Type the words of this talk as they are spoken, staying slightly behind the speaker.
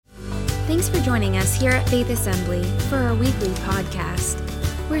Thanks for joining us here at Faith Assembly for our weekly podcast.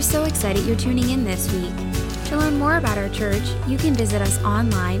 We're so excited you're tuning in this week. To learn more about our church, you can visit us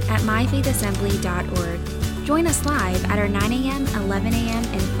online at myfaithassembly.org. Join us live at our 9 a.m., 11 a.m.,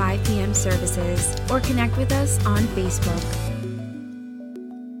 and 5 p.m. services, or connect with us on Facebook.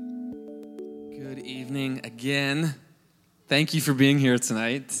 Good evening again. Thank you for being here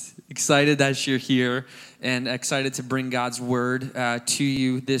tonight. Excited that you're here and excited to bring God's word to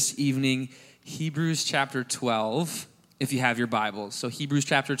you this evening. Hebrews chapter 12, if you have your Bibles. So Hebrews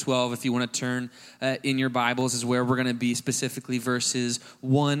chapter 12, if you want to turn in your Bibles, is where we're going to be, specifically verses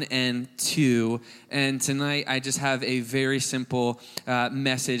 1 and 2. And tonight I just have a very simple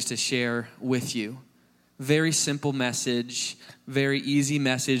message to share with you. Very simple message, very easy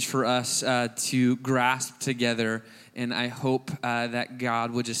message for us to grasp together. And I hope that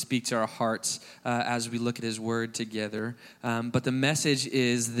God would just speak to our hearts as we look at his word together. But the message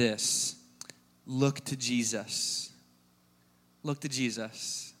is this: look to Jesus. Look to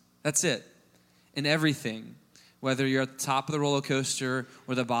Jesus. That's it. In everything, whether you're at the top of the roller coaster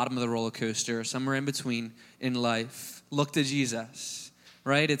or the bottom of the roller coaster, or somewhere in between in life, look to Jesus.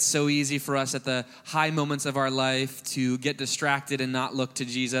 Right? It's so easy for us at the high moments of our life to get distracted and not look to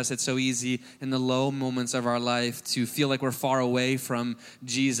Jesus. It's so easy in the low moments of our life to feel like we're far away from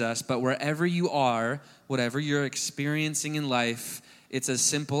Jesus. But wherever you are, whatever you're experiencing in life, it's as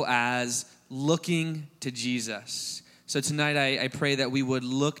simple as looking to Jesus. So tonight I pray that we would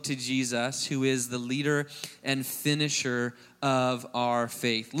look to Jesus, who is the leader and finisher of our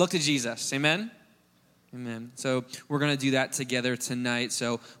faith. Look to Jesus. Amen? Amen. So we're going to do that together tonight.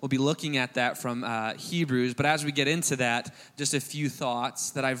 So we'll be looking at that from Hebrews. But as we get into that, just a few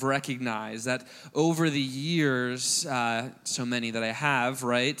thoughts that I've recognized that over the years, so many that I have,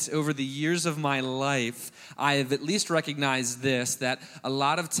 right? Over the years of my life, I have at least recognized this, that a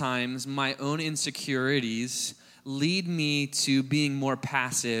lot of times my own insecurities lead me to being more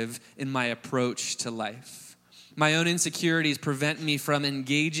passive in my approach to life. My own insecurities prevent me from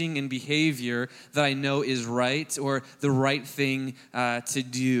engaging in behavior that I know is right or the right thing to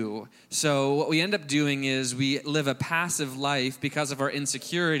do. So what we end up doing is we live a passive life because of our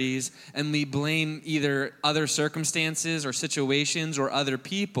insecurities, and we blame either other circumstances or situations or other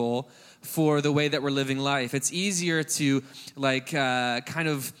people for the way that we're living life. It's easier to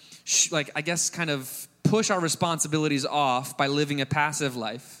push our responsibilities off by living a passive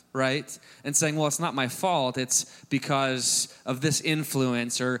life, right? And saying, well, it's not my fault. It's because of this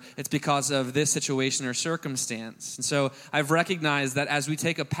influence, or it's because of this situation or circumstance. And so I've recognized that as we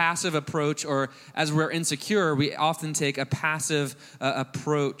take a passive approach, or as we're insecure, we often take a passive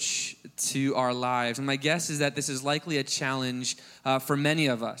approach to our lives. And my guess is that this is likely a challenge for many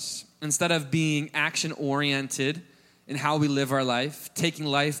of us. Instead of being action-oriented in how we live our life, taking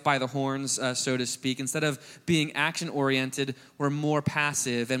life by the horns, so to speak. Instead of being action-oriented, we're more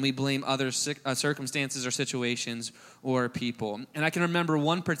passive, and we blame other circumstances or situations or people. And I can remember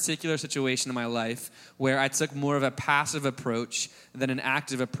one particular situation in my life where I took more of a passive approach than an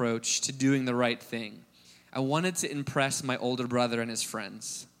active approach to doing the right thing. I wanted to impress my older brother and his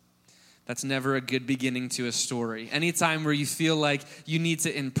friends. That's never a good beginning to a story. Anytime where you feel like you need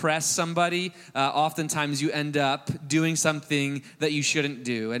to impress somebody, oftentimes you end up doing something that you shouldn't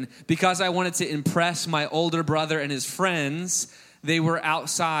do. And because I wanted to impress my older brother and his friends, they were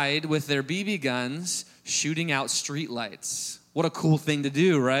outside with their BB guns shooting out streetlights. What a cool thing to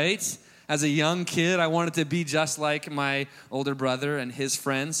do, right? As a young kid, I wanted to be just like my older brother and his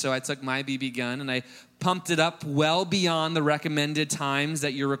friends, so I took my BB gun and I pumped it up well beyond the recommended times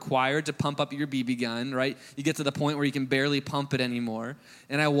that you're required to pump up your BB gun, right? You get to the point where you can barely pump it anymore.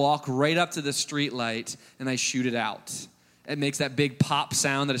 And I walk right up to the street light and I shoot it out. It makes that big pop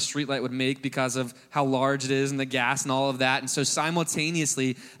sound that a streetlight would make because of how large it is and the gas and all of that. And so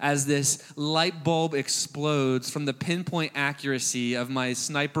simultaneously, as this light bulb explodes from the pinpoint accuracy of my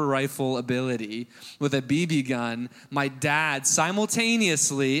sniper rifle ability with a BB gun, my dad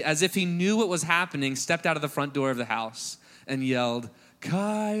simultaneously, as if he knew what was happening, stepped out of the front door of the house and yelled,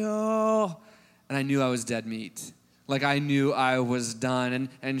 "Kyle!" And I knew I was dead meat. Like I knew I was done.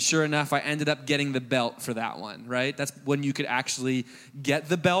 And sure enough, I ended up getting the belt for that one, right? That's when you could actually get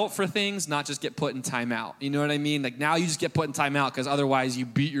the belt for things, not just get put in timeout. You know what I mean? Like now you just get put in timeout because otherwise you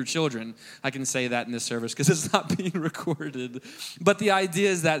beat your children. I can say that in this service because it's not being recorded. But the idea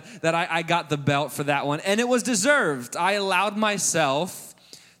is that I got the belt for that one. And it was deserved. I allowed myself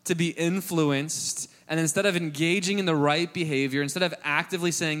to be influenced. And instead of engaging in the right behavior, instead of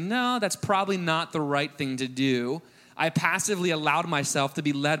actively saying, no, that's probably not the right thing to do, I passively allowed myself to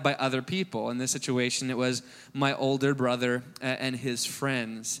be led by other people. In this situation, it was my older brother and his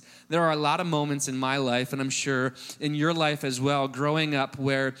friends. There are a lot of moments in my life, and I'm sure in your life as well, growing up,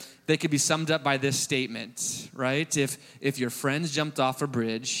 where they could be summed up by this statement, right? If your friends jumped off a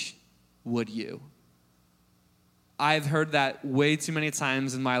bridge, would you? I've heard that way too many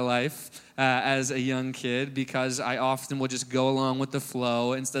times in my life as a young kid, because I often would just go along with the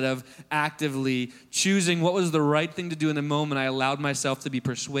flow instead of actively choosing what was the right thing to do in the moment. I allowed myself to be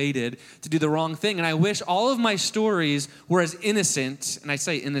persuaded to do the wrong thing. And I wish all of my stories were as innocent, and I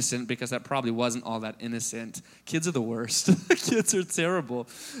say innocent because that probably wasn't all that innocent. Kids are the worst. Kids are terrible.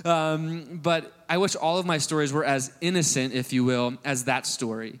 But I wish all of my stories were as innocent, if you will, as that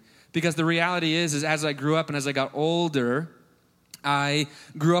story. Because the reality is as I grew up and as I got older, I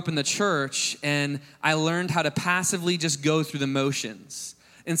grew up in the church, and I learned how to passively just go through the motions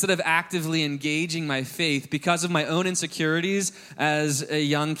instead of actively engaging my faith because of my own insecurities as a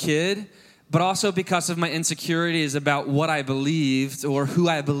young kid, but also because of my insecurities about what I believed or who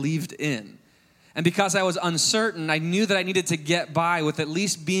I believed in. And because I was uncertain, I knew that I needed to get by with at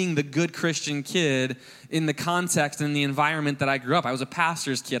least being the good Christian kid in the context and the environment that I grew up. I was a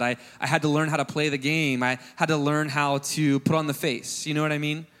pastor's kid. I had to learn how to play the game. I had to learn how to put on the face. You know what I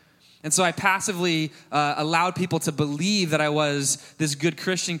mean? And so I passively allowed people to believe that I was this good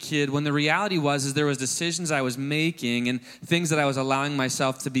Christian kid, when the reality was there was decisions I was making and things that I was allowing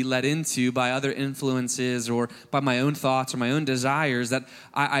myself to be led into by other influences or by my own thoughts or my own desires that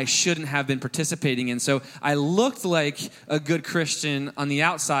I shouldn't have been participating in. So I looked like a good Christian on the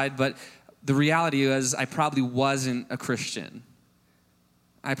outside, but the reality was I probably wasn't a Christian.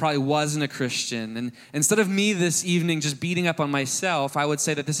 And instead of me this evening just beating up on myself, I would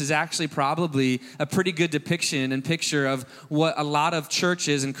say that this is actually probably a pretty good depiction and picture of what a lot of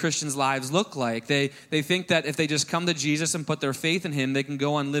churches and Christians' lives look like. They think that if they just come to Jesus and put their faith in him, they can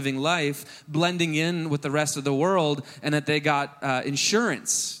go on living life, blending in with the rest of the world, and that they got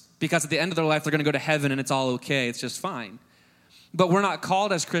insurance. Because at the end of their life, they're going to go to heaven and it's all okay. It's just fine. But we're not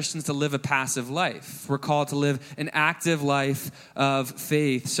called as Christians to live a passive life. We're called to live an active life of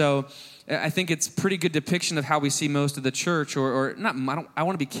faith. So I think it's a pretty good depiction of how we see most of the church, or not. I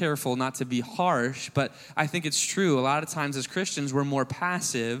want to be careful not to be harsh, but I think it's true. A lot of times as Christians, we're more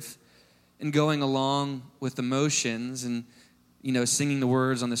passive in going along with the motions and, singing the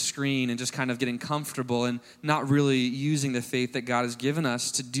words on the screen and just kind of getting comfortable and not really using the faith that God has given us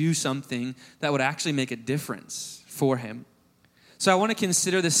to do something that would actually make a difference for him. So I want to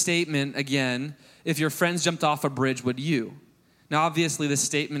consider this statement again: if your friends jumped off a bridge, would you? Now, obviously, this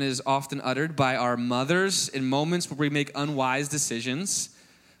statement is often uttered by our mothers in moments where we make unwise decisions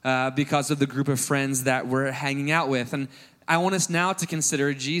because of the group of friends that we're hanging out with. And I want us now to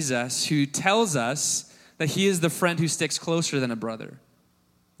consider Jesus, who tells us that he is the friend who sticks closer than a brother,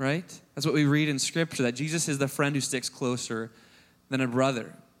 right? That's what we read in Scripture, that Jesus is the friend who sticks closer than a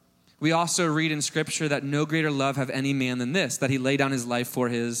brother. We also read in Scripture that no greater love have any man than this, that he laid down his life for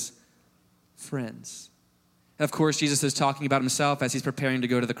his friends. Of course, Jesus is talking about himself as he's preparing to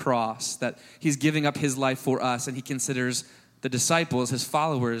go to the cross, that he's giving up his life for us, and he considers the disciples, his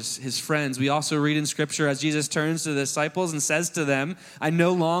followers, his friends. We also read in Scripture as Jesus turns to the disciples and says to them, I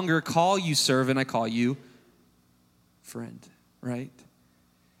no longer call you servant, I call you friend, right?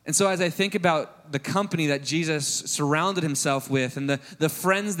 And so as I think about the company that Jesus surrounded himself with and the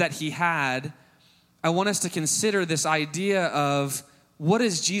friends that he had, I want us to consider this idea of, what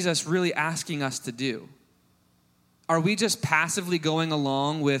is Jesus really asking us to do? Are we just passively going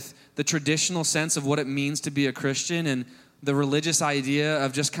along with the traditional sense of what it means to be a Christian and the religious idea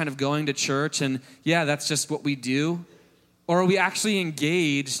of just kind of going to church and, yeah, that's just what we do? Or are we actually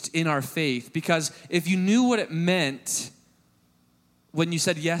engaged in our faith? Because if you knew what it meant when you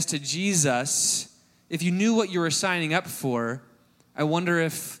said yes to Jesus, if you knew what you were signing up for, I wonder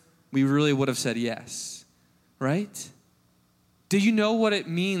if we really would have said yes, right? Do you know what it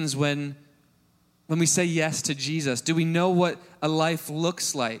means when we say yes to Jesus? Do we know what a life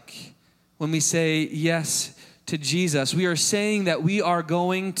looks like when we say yes to Jesus? We are saying that we are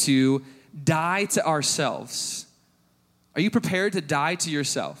going to die to ourselves. Are you prepared to die to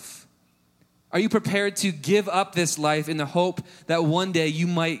yourself? Are you prepared to give up this life in the hope that one day you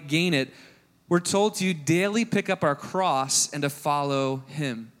might gain it? We're told to daily pick up our cross and to follow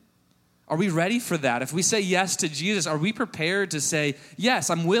him. Are we ready for that? If we say yes to Jesus, are we prepared to say, yes,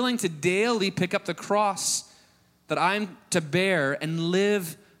 I'm willing to daily pick up the cross that I'm to bear and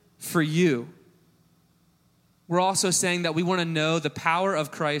live for you? We're also saying that we want to know the power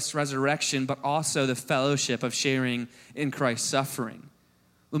of Christ's resurrection, but also the fellowship of sharing in Christ's suffering.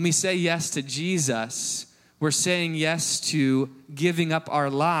 When we say yes to Jesus, We're saying yes to giving up our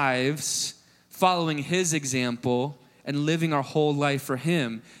lives, following his example, and living our whole life for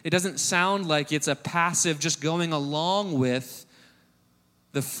him. It doesn't sound like it's a passive, just going along with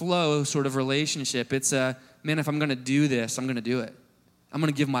the flow sort of relationship. It's a, man, if I'm going to do this, I'm going to do it. I'm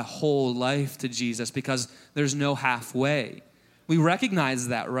going to give my whole life to Jesus because there's no halfway. We recognize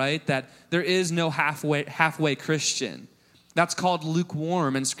that, right? That there is no halfway Christian. That's called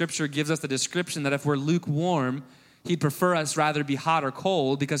lukewarm, and Scripture gives us the description that if we're lukewarm, he'd prefer us rather be hot or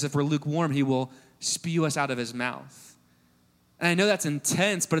cold, because if we're lukewarm, he will spew us out of his mouth. And I know that's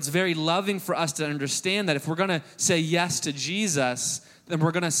intense, but it's very loving for us to understand that if we're going to say yes to Jesus, then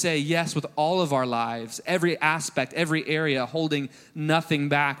we're going to say yes with all of our lives, every aspect, every area, holding nothing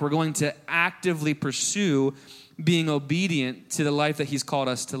back. We're going to actively pursue being obedient to the life that he's called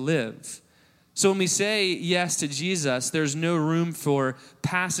us to live. So when we say yes to Jesus, there's no room for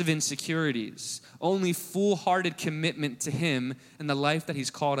passive insecurities, only full-hearted commitment to him and the life that he's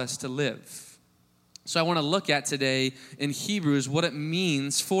called us to live. So I want to look at today in Hebrews what it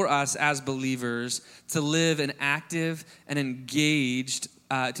means for us as believers to live an active and engaged,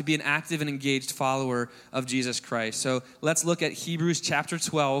 to be an active and engaged follower of Jesus Christ. So let's look at Hebrews chapter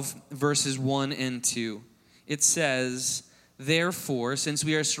 12, verses 1 and 2. It says, "Therefore, since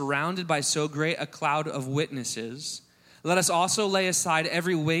we are surrounded by so great a cloud of witnesses, let us also lay aside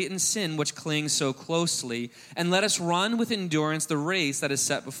every weight and sin which clings so closely, and let us run with endurance the race that is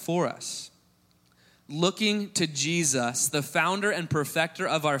set before us. Looking to Jesus, the founder and perfecter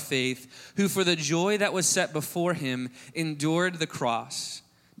of our faith, who for the joy that was set before him endured the cross,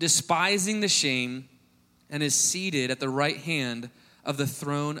 despising the shame, and is seated at the right hand of the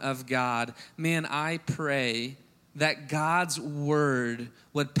throne of God." Man, I pray that God's word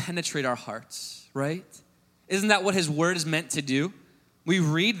would penetrate our hearts, right? Isn't that what his word is meant to do? We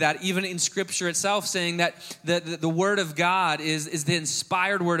read that even in Scripture itself, saying that the word of God is the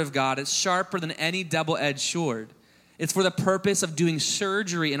inspired word of God. It's sharper than any double-edged sword. It's for the purpose of doing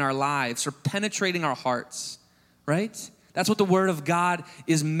surgery in our lives, for penetrating our hearts, right? That's what the word of God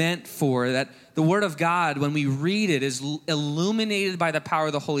is meant for. That the word of God, when we read it, is illuminated by the power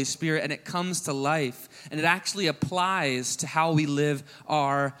of the Holy Spirit, and it comes to life, and it actually applies to how we live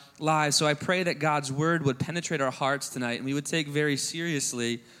our lives. So I pray that God's word would penetrate our hearts tonight, and we would take very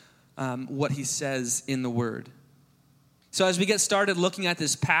seriously what he says in the word. So as we get started looking at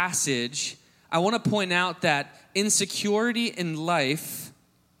this passage, I want to point out that insecurity in the life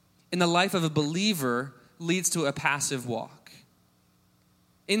of a believer, leads to a passive walk.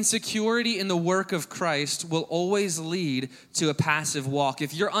 Insecurity in the work of Christ will always lead to a passive walk.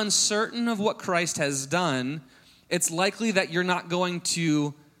 If you're uncertain of what Christ has done, it's likely that you're not going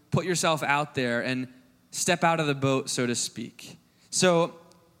to put yourself out there and step out of the boat, so to speak. So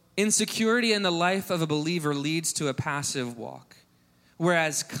insecurity in the life of a believer leads to a passive walk,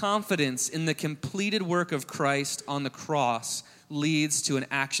 whereas confidence in the completed work of Christ on the cross leads to an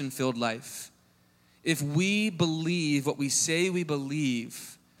action-filled life. If we believe what we say we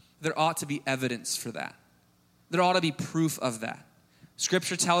believe, there ought to be evidence for that. There ought to be proof of that.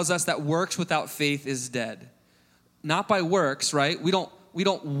 Scripture tells us that works without faith is dead. Not by works, right? We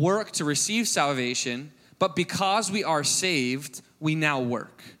don't work to receive salvation, but because we are saved, we now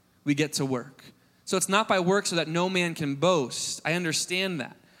work. We get to work. So it's not by works so that no man can boast. I understand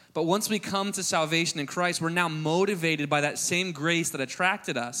that. But once we come to salvation in Christ, we're now motivated by that same grace that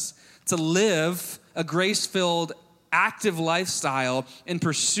attracted us to live a grace-filled, active lifestyle in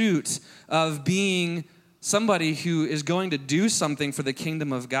pursuit of being somebody who is going to do something for the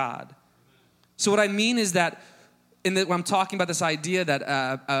kingdom of God. So what I mean is that when I'm talking about this idea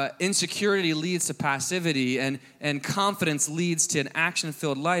that insecurity leads to passivity and confidence leads to an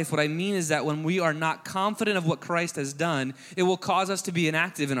action-filled life, what I mean is that when we are not confident of what Christ has done, it will cause us to be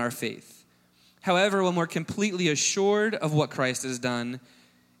inactive in our faith. However, when we're completely assured of what Christ has done,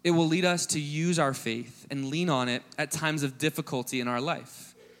 it will lead us to use our faith and lean on it at times of difficulty in our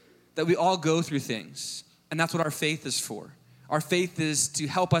life. That we all go through things, and that's what our faith is for. Our faith is to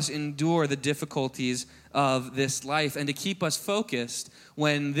help us endure the difficulties of this life and to keep us focused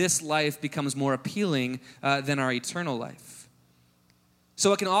when this life becomes more appealing than our eternal life. So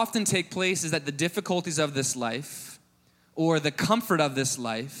what can often take place is that the difficulties of this life or the comfort of this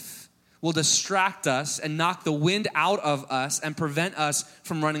life will distract us and knock the wind out of us and prevent us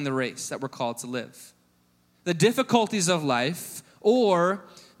from running the race that we're called to live. The difficulties of life or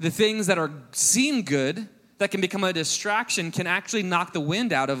the things that seem good that can become a distraction can actually knock the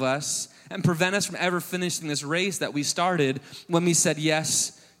wind out of us and prevent us from ever finishing this race that we started when we said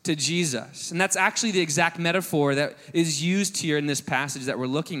yes to Jesus. And that's actually the exact metaphor that is used here in this passage that we're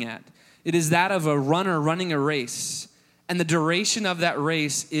looking at. It is that of a runner running a race. And the duration of that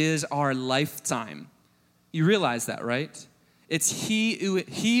race is our lifetime. You realize that, right? It's he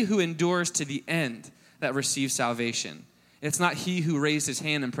who endures to the end that receives salvation. It's not he who raised his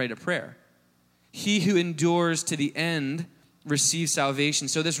hand and prayed a prayer. He who endures to the end receives salvation.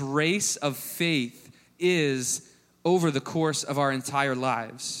 So this race of faith is over the course of our entire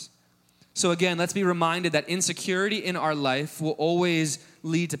lives. So again, let's be reminded that insecurity in our life will always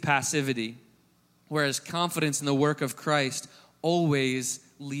lead to passivity, whereas confidence in the work of Christ always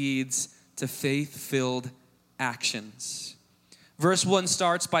leads to faith-filled actions. Verse 1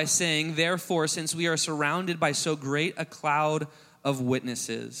 starts by saying, therefore, since we are surrounded by so great a cloud of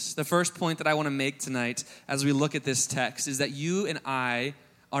witnesses. The first point that I want to make tonight as we look at this text is that you and I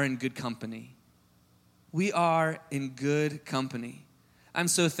are in good company. We are in good company. I'm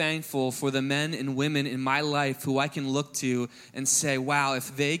so thankful for the men and women in my life who I can look to and say, wow,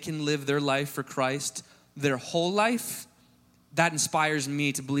 if they can live their life for Christ, their whole life, that inspires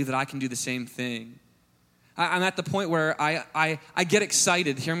me to believe that I can do the same thing. I'm at the point where I get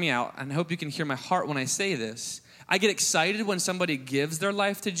excited. Hear me out, and I hope you can hear my heart when I say this. I get excited when somebody gives their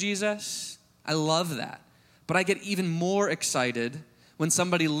life to Jesus. I love that. But I get even more excited when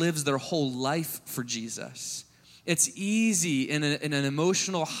somebody lives their whole life for Jesus. It's easy in an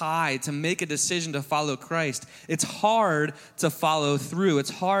emotional high to make a decision to follow Christ. It's hard to follow through.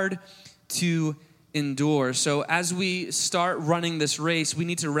 It's hard to endure. So as we start running this race, we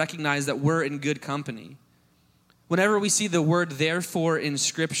need to recognize that we're in good company. Whenever we see the word therefore in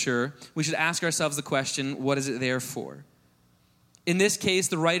Scripture, we should ask ourselves the question, what is it there for? In this case,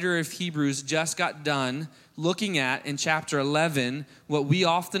 the writer of Hebrews just got done looking at, in chapter 11, what we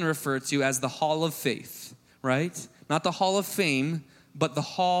often refer to as the Hall of Faith, right? Not the Hall of Fame, but the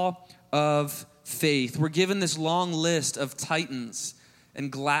Hall of Faith. We're given this long list of titans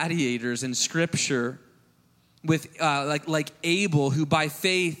and gladiators in Scripture with like Abel, who by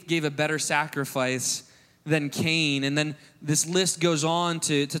faith gave a better sacrifice than Cain. And then this list goes on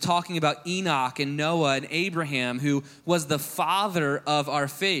to talking about Enoch and Noah and Abraham, who was the father of our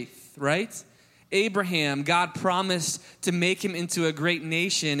faith, right? Abraham, God promised to make him into a great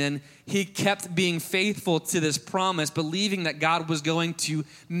nation, and he kept being faithful to this promise, believing that God was going to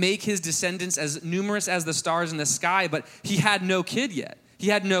make his descendants as numerous as the stars in the sky, but he had no kid yet. He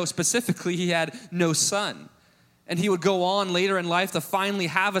had no son. And he would go on later in life to finally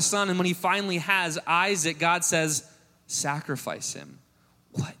have a son, and when he finally has Isaac, God says, sacrifice him.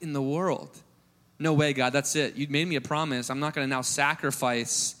 What in the world? No way, God, that's it. You made me a promise. I'm not going to now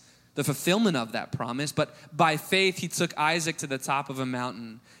sacrifice the fulfillment of that promise. But by faith, he took Isaac to the top of a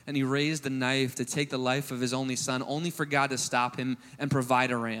mountain, and he raised a knife to take the life of his only son, only for God to stop him and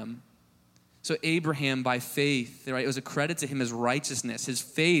provide a ram. So Abraham, by faith, right, it was a credit to him as righteousness. His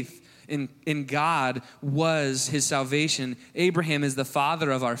faith in God was his salvation. Abraham is the father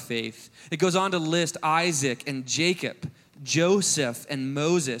of our faith. It goes on to list Isaac and Jacob, Joseph and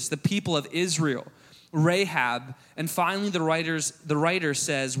Moses, the people of Israel, Rahab, and finally the writer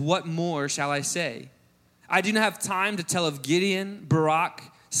says, what more shall I say? I do not have time to tell of Gideon, Barak,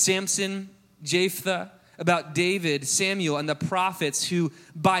 Samson, Jephthah, about David, Samuel, and the prophets who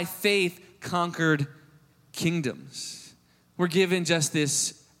by faith conquered kingdoms. We're given just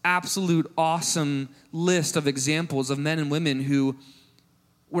this absolute awesome list of examples of men and women who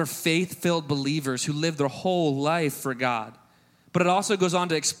were faith-filled believers who lived their whole life for God. But it also goes on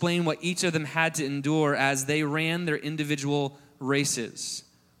to explain what each of them had to endure as they ran their individual races,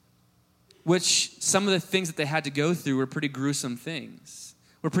 which some of the things that they had to go through were pretty gruesome things,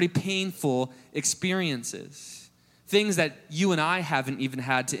 were pretty painful experiences, things that you and I haven't even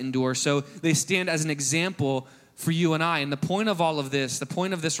had to endure. So they stand as an example for you and I. And the point of all of this, the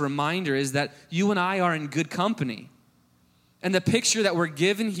point of this reminder is that you and I are in good company. And the picture that we're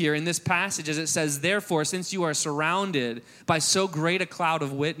given here in this passage, as it says, therefore, since you are surrounded by so great a cloud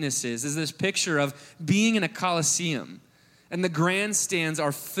of witnesses, is this picture of being in a Colosseum. And the grandstands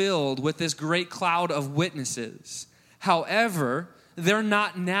are filled with this great cloud of witnesses. However, they're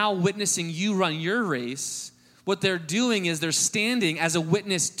not now witnessing you run your race. What they're doing is they're standing as a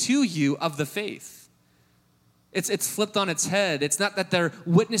witness to you of the faith. It's flipped on its head. It's not that they're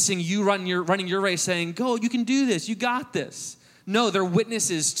witnessing you running your race saying, go, you can do this, you got this. No, they're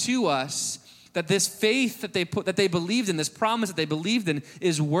witnesses to us that this faith that they believed in, this promise that they believed in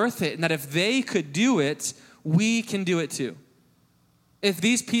is worth it, and that if they could do it, we can do it too. If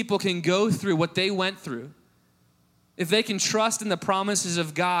these people can go through what they went through, if they can trust in the promises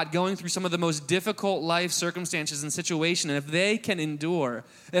of God going through some of the most difficult life circumstances and situations, and if they can endure,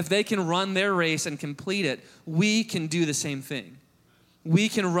 if they can run their race and complete it, we can do the same thing. we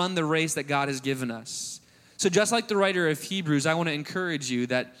can run the race that God has given us. So just like the writer of Hebrews, I want to encourage you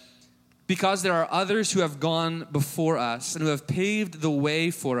that because there are others who have gone before us and who have paved the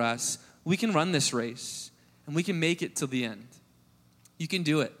way for us, we can run this race and we can make it till the end. You can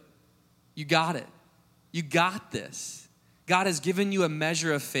do it. You got it. You got this. God has given you a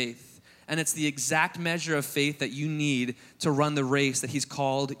measure of faith, and it's the exact measure of faith that you need to run the race that he's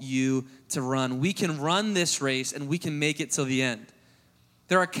called you to run. We can run this race and we can make it till the end.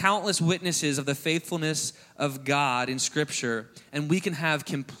 There are countless witnesses of the faithfulness of God in Scripture, and we can have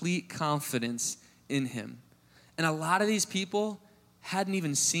complete confidence in him. And a lot of these people hadn't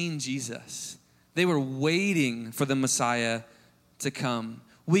even seen Jesus. They were waiting for the Messiah to come.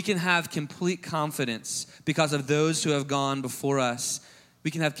 We can have complete confidence because of those who have gone before us.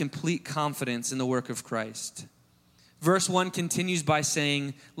 We can have complete confidence in the work of Christ. Verse 1 continues by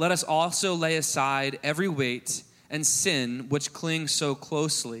saying, "Let us also lay aside every weight and sin which clings so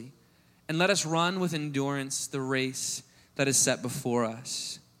closely, and let us run with endurance the race that is set before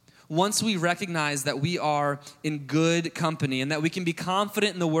us." Once we recognize that we are in good company and that we can be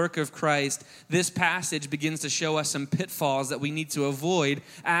confident in the work of Christ, this passage begins to show us some pitfalls that we need to avoid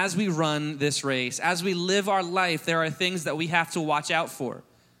as we run this race. As we live our life, there are things that we have to watch out for.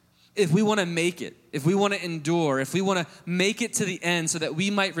 If we want to make it, if we want to endure, if we want to make it to the end so that we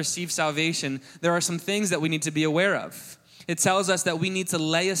might receive salvation, there are some things that we need to be aware of. It tells us that we need to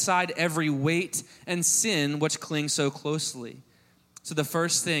lay aside every weight and sin which clings so closely. So the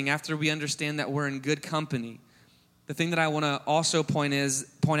first thing, after we understand that we're in good company, the thing that I want to also point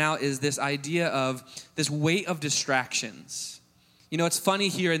out is this idea of this weight of distractions. You know, it's funny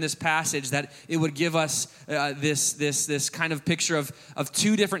here in this passage that it would give us this kind of picture of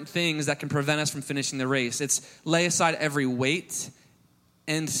two different things that can prevent us from finishing the race. It's lay aside every weight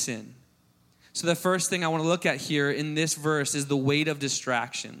and sin. So the first thing I want to look at here in this verse is the weight of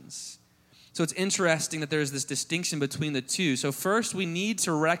distractions. So it's interesting that there's this distinction between the two. So first, we need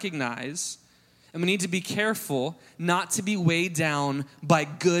to recognize and we need to be careful not to be weighed down by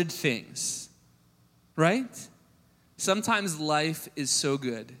good things, right? Sometimes life is so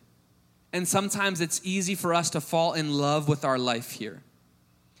good, and sometimes it's easy for us to fall in love with our life here.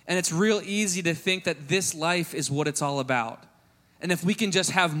 And it's real easy to think that this life is what it's all about. And if we can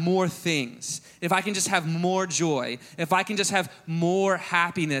just have more things, if I can just have more joy, if I can just have more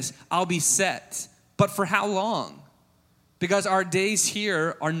happiness, I'll be set. But for how long? Because our days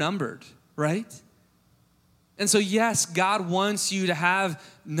here are numbered, right? And so yes, God wants you to have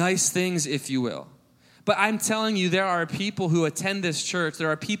nice things, if you will. But I'm telling you, there are people who attend this church,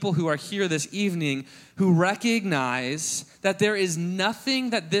 there are people who are here this evening who recognize that there is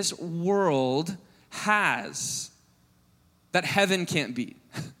nothing that this world has that heaven can't beat.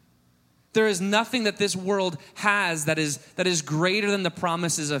 There is nothing that this world has that is greater than the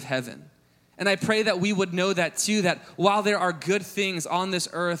promises of heaven. And I pray that we would know that too, that while there are good things on this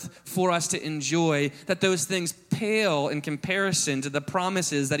earth for us to enjoy, that those things pale in comparison to the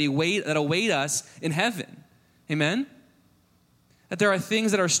promises that await us in heaven. Amen? That there are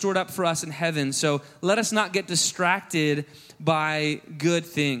things that are stored up for us in heaven. So let us not get distracted by good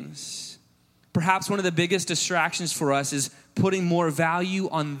things. Perhaps one of the biggest distractions for us is putting more value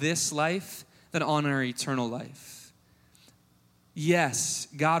on this life than on our eternal life. Yes,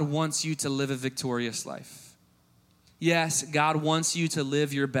 God wants you to live a victorious life. Yes, God wants you to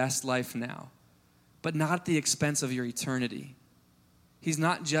live your best life now, but not at the expense of your eternity. He's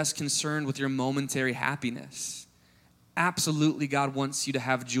not just concerned with your momentary happiness. Absolutely, God wants you to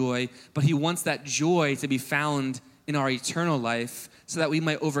have joy, but he wants that joy to be found in our eternal life so that we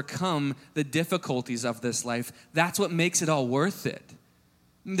might overcome the difficulties of this life. That's what makes it all worth it.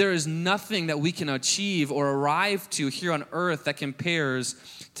 There is nothing that we can achieve or arrive to here on earth that compares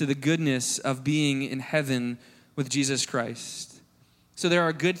to the goodness of being in heaven with Jesus Christ. So there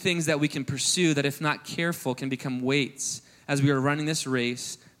are good things that we can pursue that, if not careful, can become weights as we are running this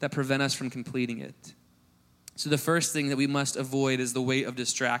race that prevent us from completing it. So the first thing that we must avoid is the weight of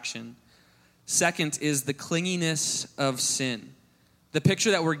distraction. Second is the clinginess of sin. The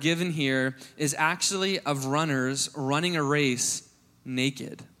picture that we're given here is actually of runners running a race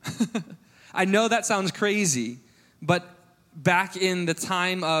naked. I know that sounds crazy, but back in the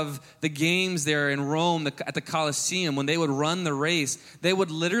time of the games there in Rome at the Colosseum, when they would run the race, they would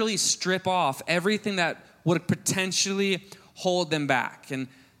literally strip off everything that would potentially hold them back. And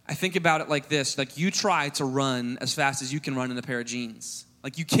I think about it like this, like you try to run as fast as you can run in a pair of jeans.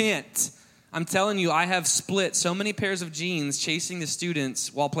 Like you can't. I'm telling you, I have split so many pairs of jeans chasing the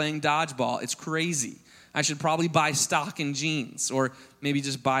students while playing dodgeball. It's crazy. I should probably buy stock in jeans, or maybe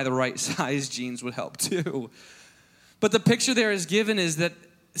just buy the right size jeans would help too. But the picture there is given is that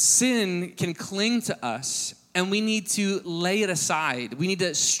sin can cling to us, and we need to lay it aside. We need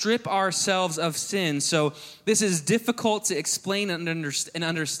to strip ourselves of sin. So this is difficult to explain and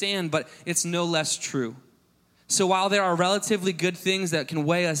understand, but it's no less true. So while there are relatively good things that can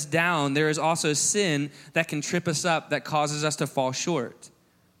weigh us down, there is also sin that can trip us up, that causes us to fall short.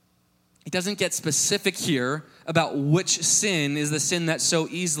 It doesn't get specific here about which sin is the sin that so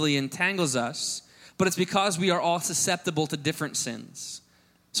easily entangles us, but it's because we are all susceptible to different sins.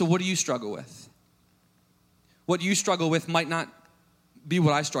 So what do you struggle with? What you struggle with might not be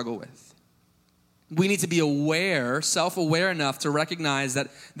what I struggle with. We need to be aware, self-aware enough to recognize that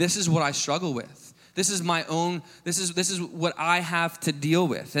this is what I struggle with. This is my own, this is what I have to deal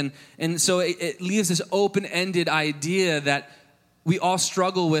with. And so it leaves this open-ended idea that we all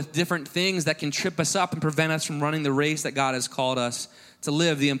struggle with different things that can trip us up and prevent us from running the race that God has called us to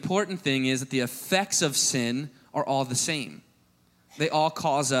live. The important thing is that the effects of sin are all the same. They all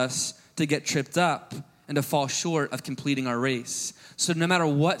cause us to get tripped up and to fall short of completing our race. So no matter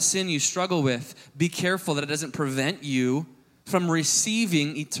what sin you struggle with, be careful that it doesn't prevent you from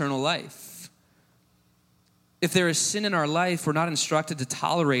receiving eternal life. If there is sin in our life, we're not instructed to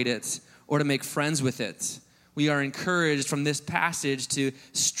tolerate it or to make friends with it. We are encouraged from this passage to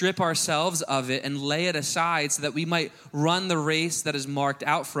strip ourselves of it and lay it aside so that we might run the race that is marked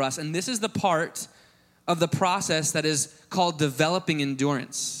out for us. And this is the part of the process that is called developing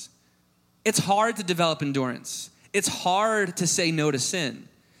endurance. It's hard to develop endurance. It's hard to say no to sin.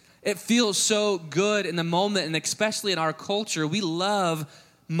 It feels so good in the moment, and especially in our culture, we love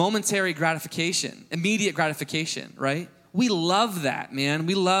momentary gratification, immediate gratification, right? We love that, man.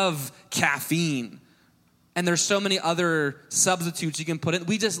 We love caffeine. And there's so many other substitutes you can put in.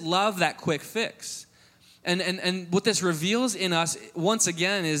 We just love that quick fix. And what this reveals in us, once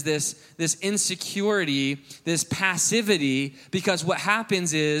again, is this insecurity, this passivity, because what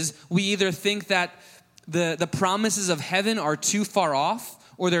happens is we either think that the promises of heaven are too far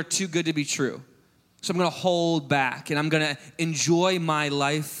off or they're too good to be true. So I'm going to hold back and I'm going to enjoy my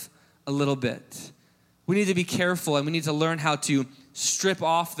life a little bit. We need to be careful and we need to learn how to strip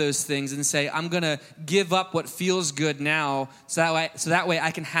off those things and say, I'm going to give up what feels good now so that way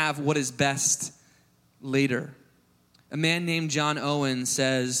I can have what is best later. A man named John Owen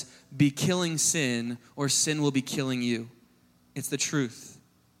says, be killing sin or sin will be killing you. It's the truth.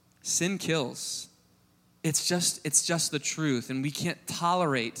 Sin kills. It's just the truth, and we can't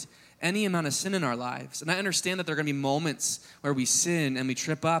tolerate any amount of sin in our lives. And I understand that there are going to be moments where we sin and we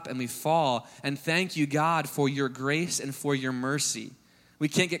trip up and we fall, and thank you, God, for your grace and for your mercy. We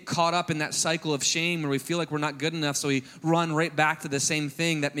can't get caught up in that cycle of shame where we feel like we're not good enough, so we run right back to the same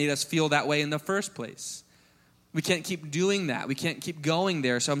thing that made us feel that way in the first place. We can't keep doing that. We can't keep going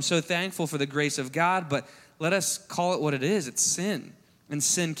there. So I'm so thankful for the grace of God, but let us call it what it is. It's sin, and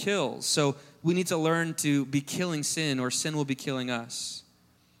sin kills. So we need to learn to be killing sin, or sin will be killing us.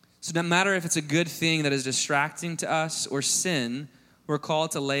 So no matter if it's a good thing that is distracting to us or sin, we're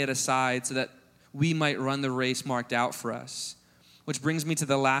called to lay it aside so that we might run the race marked out for us. Which brings me to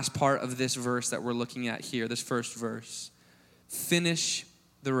the last part of this verse that we're looking at here, this first verse. Finish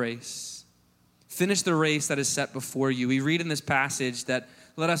the race. Finish the race that is set before you. We read in this passage that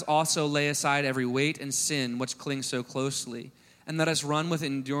let us also lay aside every weight and sin which clings so closely, and let us run with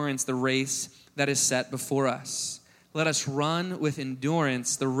endurance the race that is set before us. Let us run with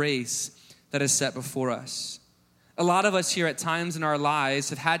endurance the race that is set before us. A lot of us here at times in our lives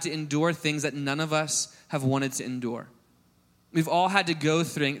have had to endure things that none of us have wanted to endure. We've all had to go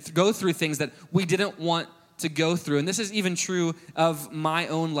through things that we didn't want to go through. And this is even true of my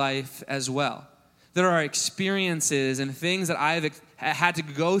own life as well. There are experiences and things that I've had to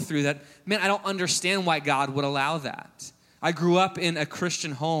go through that, man, I don't understand why God would allow that. I grew up in a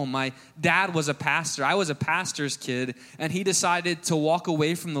Christian home. My dad was a pastor. I was a pastor's kid, and he decided to walk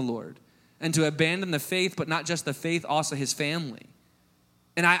away from the Lord and to abandon the faith, but not just the faith, also his family.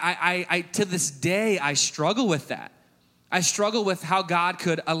 And I to this day, I struggle with that. I struggle with how God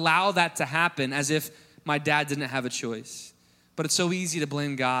could allow that to happen as if my dad didn't have a choice. But it's so easy to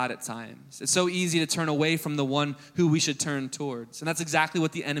blame God at times. It's so easy to turn away from the one who we should turn towards. And that's exactly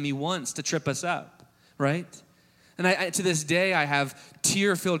what the enemy wants, to trip us up, right? And to this day, I have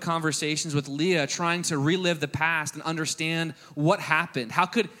tear-filled conversations with Leah trying to relive the past and understand what happened. How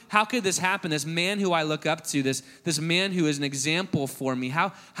could this happen? This man who I look up to, this man who is an example for me,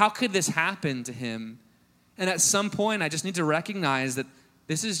 how could this happen to him? And at some point, I just need to recognize that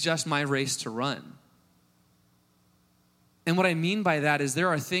this is just my race to run. And what I mean by that is there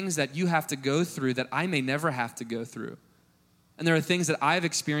are things that you have to go through that I may never have to go through. And there are things that I've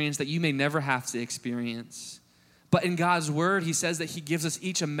experienced that you may never have to experience. But in God's word, he says that he gives us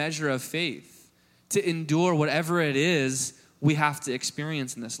each a measure of faith to endure whatever it is we have to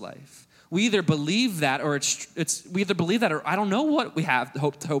experience in this life. We either believe that or we either believe that or I don't know what we have to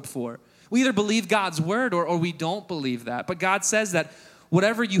hope for. We either believe God's word or we don't believe that. But God says that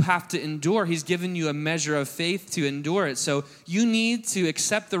whatever you have to endure, he's given you a measure of faith to endure it. So you need to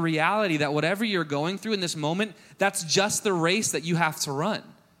accept the reality that whatever you're going through in this moment, that's just the race that you have to run.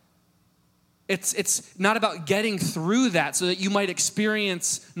 It's not about getting through that so that you might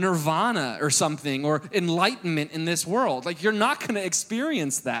experience nirvana or something or enlightenment in this world. Like, you're not going to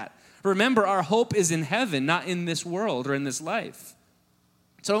experience that. Remember, our hope is in heaven, not in this world or in this life.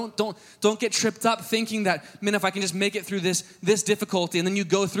 So don't get tripped up thinking that, man, if I can just make it through this difficulty, and then you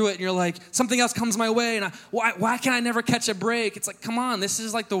go through it and you're like, something else comes my way, and why can I never catch a break? It's like, come on, this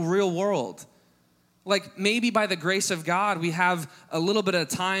is like the real world. Like, maybe by the grace of God, we have a little bit of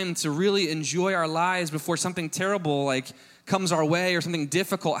time to really enjoy our lives before something terrible like comes our way or something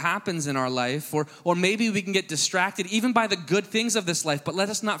difficult happens in our life. Or maybe we can get distracted even by the good things of this life. But let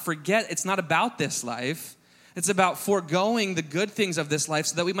us not forget, it's not about this life. It's about foregoing the good things of this life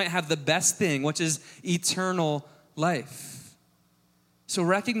so that we might have the best thing, which is eternal life. So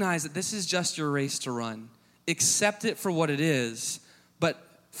recognize that this is just your race to run. Accept it for what it is, but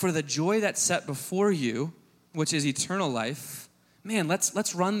for the joy that's set before you, which is eternal life, man,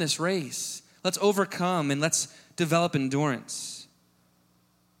 let's run this race. Let's overcome and let's develop endurance.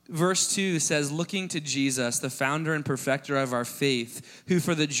 Verse 2 says, looking to Jesus, the founder and perfecter of our faith, who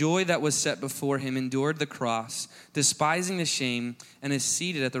for the joy that was set before him endured the cross, despising the shame, and is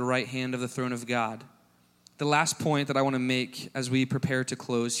seated at the right hand of the throne of God. The last point that I want to make as we prepare to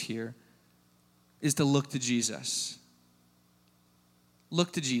close here is to look to Jesus.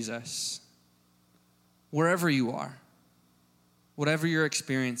 Look to Jesus. Wherever you are, whatever you're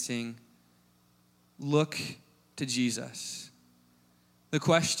experiencing, look to Jesus. The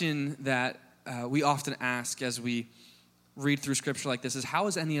question that we often ask as we read through scripture like this is, how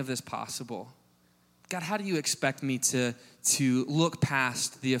is any of this possible? God, how do you expect me to look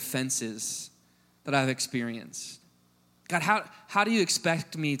past the offenses that I've experienced? God, how do you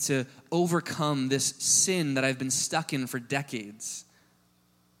expect me to overcome this sin that I've been stuck in for decades?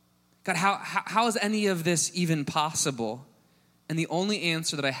 God, how is any of this even possible? And the only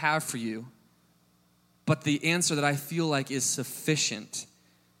answer that I have for you, but the answer that I feel like is sufficient,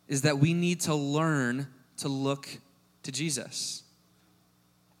 is that we need to learn to look to Jesus.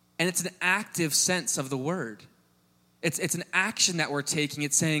 And it's an active sense of the word. It's an action that we're taking.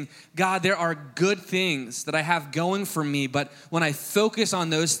 It's saying, God, there are good things that I have going for me, but when I focus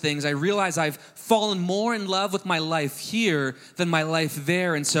on those things, I realize I've fallen more in love with my life here than my life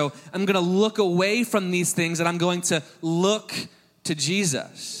there. And so I'm going to look away from these things and I'm going to look to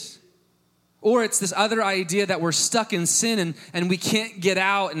Jesus. Or it's this other idea that we're stuck in sin and we can't get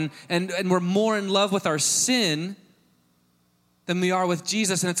out and we're more in love with our sin than we are with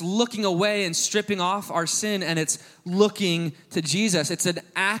Jesus. And it's looking away and stripping off our sin, and it's looking to Jesus. It's an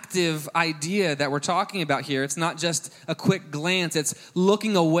active idea that we're talking about here. It's not just a quick glance. It's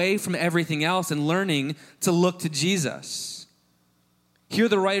looking away from everything else and learning to look to Jesus. Here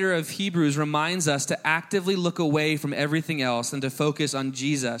the writer of Hebrews reminds us to actively look away from everything else and to focus on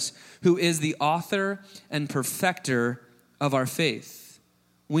Jesus, who is the author and perfecter of our faith.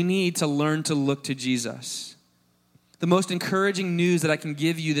 We need to learn to look to Jesus. The most encouraging news that I can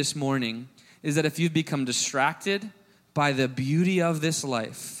give you this morning is that if you've become distracted by the beauty of this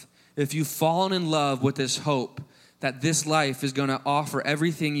life, if you've fallen in love with this hope that this life is going to offer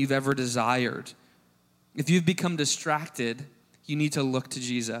everything you've ever desired, if you've become distracted, you need to look to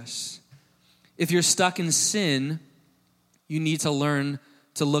Jesus. If you're stuck in sin, you need to learn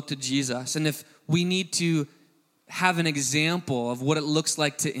to look to Jesus. And if we need to have an example of what it looks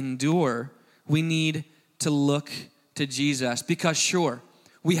like to endure, we need to look to Jesus. Because sure,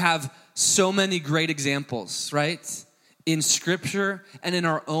 we have so many great examples, right? In scripture and in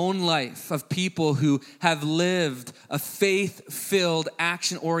our own life of people who have lived a faith-filled,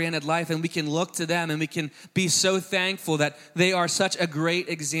 action-oriented life, and we can look to them and we can be so thankful that they are such a great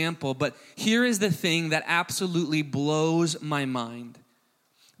example. But here is the thing that absolutely blows my mind.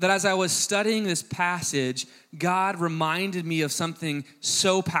 That as I was studying this passage, God reminded me of something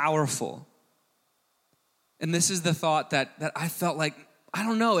so powerful. And this is the thought that I felt like, I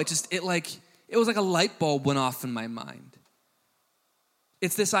don't know, it was like a light bulb went off in my mind.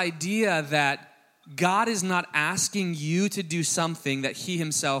 It's this idea that God is not asking you to do something that he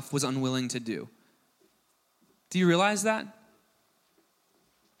himself was unwilling to do. Do you realize that?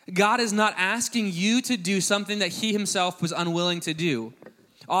 God is not asking you to do something that he himself was unwilling to do.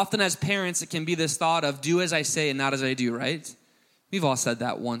 often as parents, it can be this thought of do as I say and not as I do, right? We've all said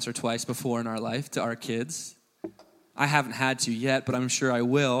that once or twice before in our life to our kids. I haven't had to yet, but I'm sure I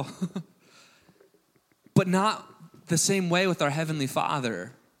will. But not the same way with our Heavenly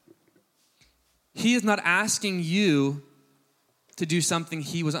Father. He is not asking you to do something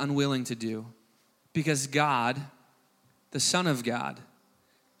he was unwilling to do, because God, the Son of God,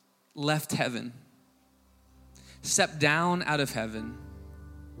 left heaven, stepped down out of heaven,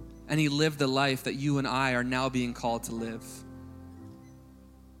 and he lived the life that you and I are now being called to live.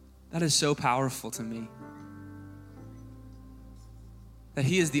 That is so powerful to me. That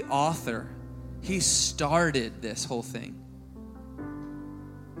he is the author. He started this whole thing.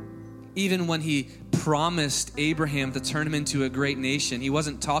 Even when he promised Abraham to turn him into a great nation, he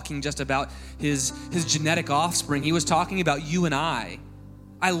wasn't talking just about his genetic offspring. He was talking about you and I.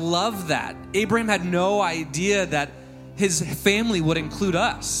 I love that. Abraham had no idea that his family would include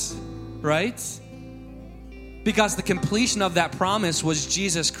us, right? Because the completion of that promise was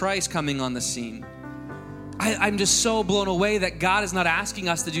Jesus Christ coming on the scene. I'm just so blown away that God is not asking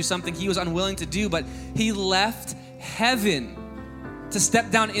us to do something he was unwilling to do, but he left heaven to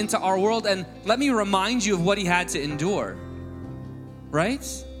step down into our world. And let me remind you of what he had to endure, right?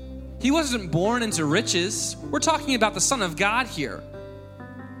 He wasn't born into riches. We're talking about the Son of God here.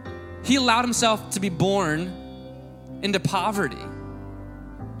 He allowed himself to be born into poverty.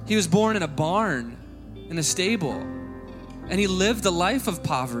 He was born in a barn, in a stable, and he lived a life of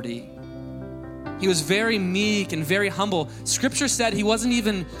poverty. He was very meek and very humble. Scripture said he wasn't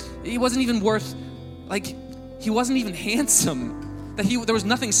even worth, he wasn't even handsome. That there was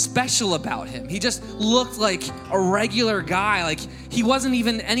nothing special about him. He just looked like a regular guy. Like he wasn't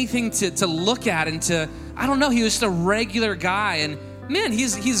even anything to look at and to, I don't know, he was just a regular guy. And man,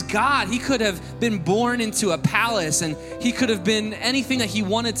 he's God. He could have been born into a palace and he could have been anything that he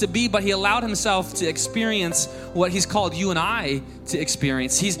wanted to be, but he allowed himself to experience what he's called you and I to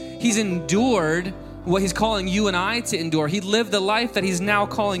experience. He's endured what he's calling you and I to endure. He lived the life that he's now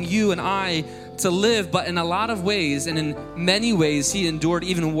calling you and I to live, but in a lot of ways and in many ways, he endured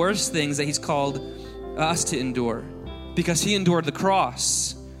even worse things that he's called us to endure, because he endured the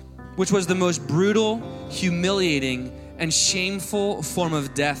cross, which was the most brutal, humiliating, and shameful form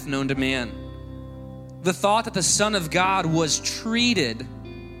of death known to man. The thought that the Son of God was treated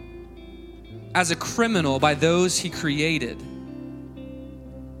as a criminal by those he created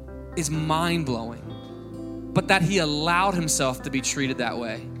is mind-blowing. But that he allowed himself to be treated that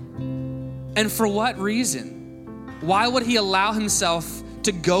way. And for what reason? Why would he allow himself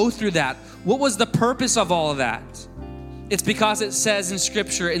to go through that? What was the purpose of all of that? It's because it says in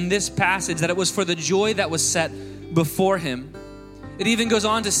Scripture in this passage that it was for the joy that was set before him. It even goes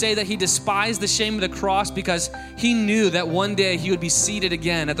on to say that he despised the shame of the cross because he knew that one day he would be seated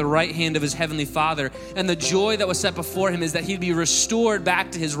again at the right hand of his heavenly Father. And the joy that was set before him is that he'd be restored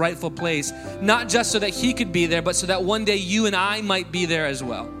back to his rightful place, not just so that he could be there, but so that one day you and I might be there as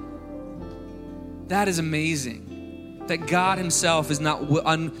well. That is amazing, that God himself is not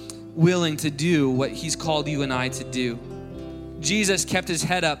unwilling to do what he's called you and I to do. Jesus kept his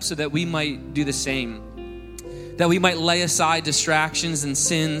head up so that we might do the same, that we might lay aside distractions and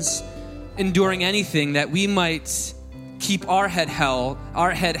sins, enduring anything, that we might keep our head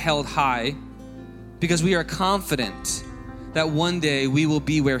held high, because we are confident that one day we will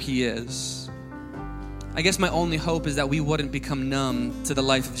be where he is. I guess my only hope is that we wouldn't become numb to the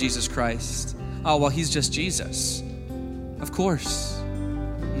life of Jesus Christ. Oh, well, he's just Jesus. Of course.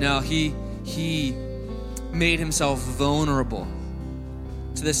 No, he made himself vulnerable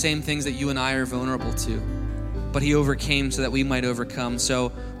to the same things that you and I are vulnerable to. But he overcame so that we might overcome. So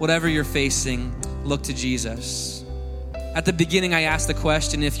whatever you're facing, look to Jesus. At the beginning, I asked the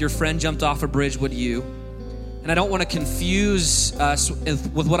question, if your friend jumped off a bridge, would you? And I don't want to confuse us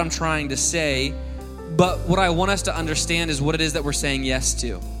with what I'm trying to say, but what I want us to understand is what it is that we're saying yes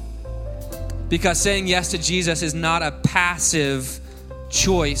to. Because saying yes to Jesus is not a passive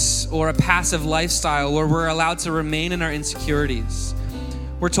choice or a passive lifestyle where we're allowed to remain in our insecurities.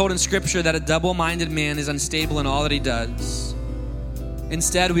 We're told in Scripture that a double-minded man is unstable in all that he does.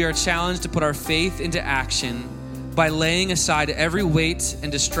 Instead, we are challenged to put our faith into action by laying aside every weight and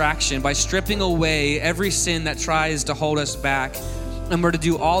distraction, by stripping away every sin that tries to hold us back. And we're to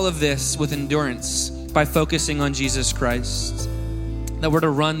do all of this with endurance by focusing on Jesus Christ. That we're to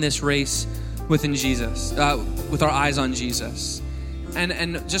run this race within Jesus, with our eyes on Jesus.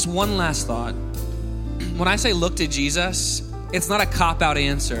 And just one last thought. When I say look to Jesus, it's not a cop-out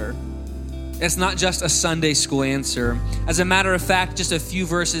answer. It's not just a Sunday school answer. As a matter of fact, just a few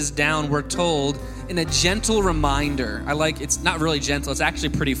verses down, we're told in a gentle reminder. It's not really gentle, it's actually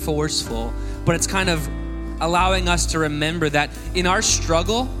pretty forceful, but it's kind of allowing us to remember that in our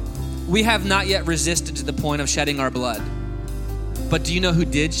struggle, we have not yet resisted to the point of shedding our blood. But do you know who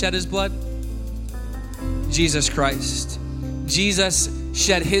did shed his blood? Jesus Christ. Jesus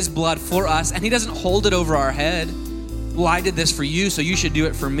shed his blood for us, and he doesn't hold it over our head. Well, I did this for you, so you should do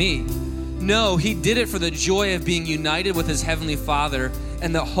it for me. No, he did it for the joy of being united with his heavenly Father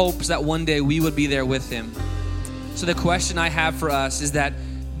and the hopes that one day we would be there with him. So the question I have for us is that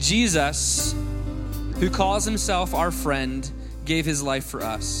Jesus, who calls himself our friend, gave his life for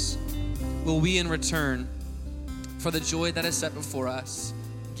us. Will we in return, for the joy that is set before us,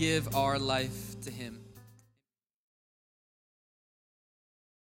 give our life to him?